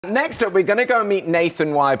Next up, we're going to go and meet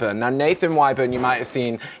Nathan Wyburn. Now, Nathan Wyburn, you might have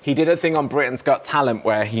seen, he did a thing on Britain's Got Talent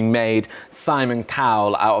where he made Simon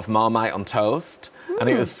Cowell out of Marmite on toast. And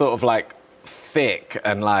it was sort of like thick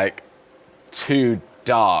and like too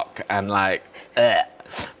dark and like, ugh.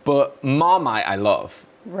 But Marmite I love.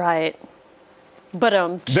 Right. But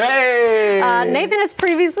Hey! Nathan has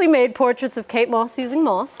previously made portraits of Kate Moss using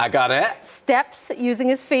moss. I got it. Steps using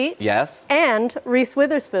his feet. Yes. And Reese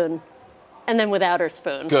Witherspoon. And then without her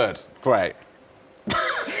spoon. Good. Great.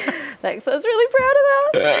 Thanks. I was really proud of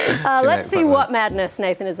that. Let's see what madness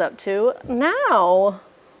Nathan is up to now.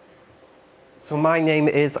 So my name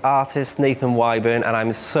is artist Nathan Wyburn, and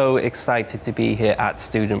I'm so excited to be here at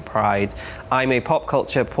Student Pride. I'm a pop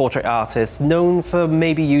culture portrait artist known for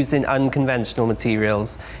maybe using unconventional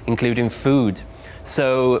materials, including food.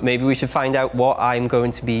 So maybe we should find out what I'm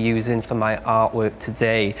going to be using for my artwork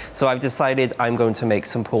today. So I've decided I'm going to make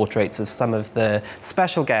some portraits of some of the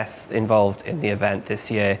special guests involved in the event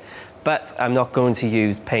this year. But I'm not going to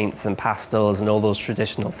use paints and pastels and all those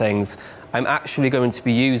traditional things. I'm actually going to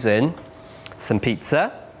be using some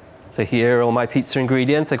pizza. So here are all my pizza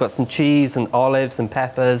ingredients. I've got some cheese and olives and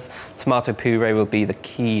peppers. Tomato puree will be the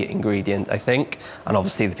key ingredient, I think, and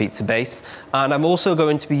obviously the pizza base. And I'm also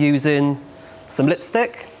going to be using some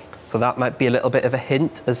lipstick. So that might be a little bit of a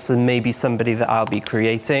hint as to maybe somebody that I'll be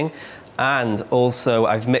creating. And also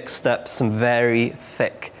I've mixed up some very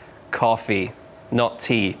thick coffee, not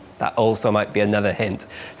tea. That also might be another hint.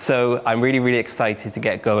 So I'm really, really excited to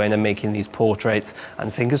get going and making these portraits.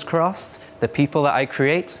 And fingers crossed, the people that I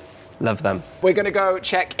create, love them. We're going to go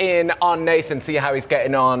check in on Nathan, see how he's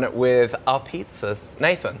getting on with our pizzas.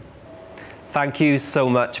 Nathan. Thank you so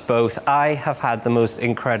much, both. I have had the most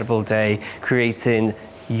incredible day creating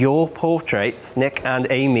your portraits, Nick and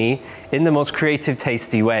Amy, in the most creative,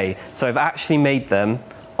 tasty way. So I've actually made them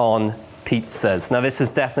on pizzas. Now this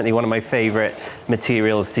is definitely one of my favorite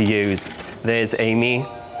materials to use. There's Amy,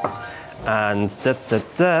 and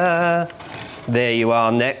there you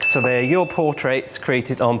are, Nick. So they're your portraits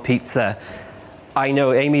created on pizza. I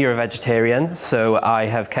know, Amy, you're a vegetarian, so I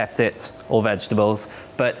have kept it all vegetables,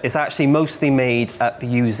 but it's actually mostly made up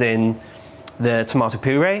using the tomato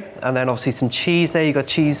puree, and then obviously some cheese there. You got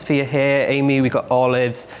cheese for your hair, Amy. We got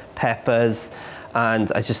olives, peppers,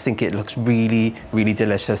 and I just think it looks really, really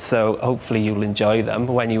delicious. So hopefully you'll enjoy them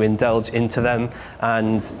when you indulge into them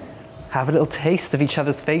and have a little taste of each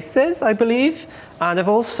other's faces, I believe. And I've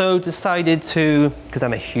also decided to, because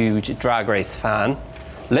I'm a huge Drag Race fan,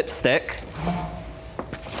 lipstick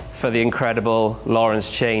for the incredible Lawrence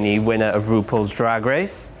Chaney, winner of RuPaul's Drag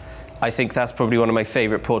Race. I think that's probably one of my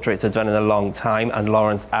favorite portraits I've done in a long time, and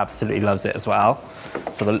Lawrence absolutely loves it as well.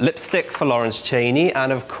 So the lipstick for Lawrence Chaney,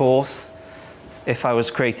 and of course, if I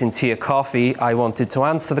was creating tea or coffee, I wanted to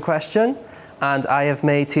answer the question, and I have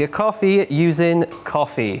made tea or coffee using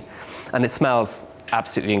coffee, and it smells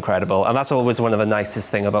absolutely incredible. And that's always one of the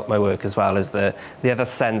nicest things about my work as well, is the other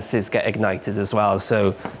senses get ignited as well.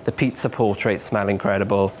 So the pizza portraits smell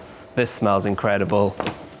incredible. This smells incredible.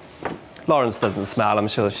 Lawrence doesn't smell, I'm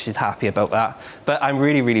sure she's happy about that. But I'm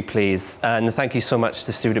really, really pleased. And thank you so much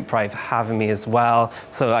to Student Pride for having me as well.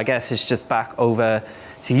 So I guess it's just back over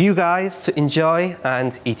to you guys to enjoy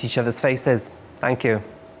and eat each other's faces. Thank you.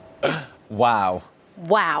 Wow.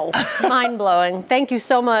 Wow. Mind-blowing. Thank you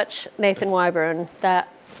so much, Nathan Wyburn. That,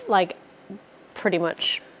 like, pretty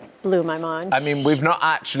much blew my mind. I mean, we've not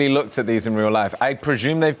actually looked at these in real life. I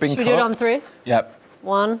presume they've been cooked. Should we do it on 3? Yep.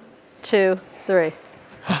 1, 2, 3.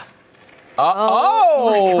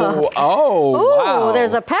 Oh, wow.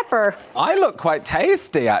 There's a pepper. I look quite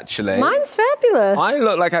tasty, actually. Mine's fabulous. I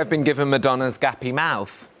look like I've been given Madonna's gappy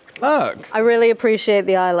mouth. Look. I really appreciate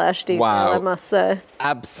the eyelash detail, Wow. I must say.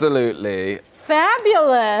 Absolutely.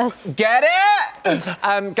 Fabulous. Get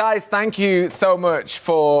it? Guys, thank you so much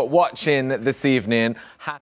for watching this evening.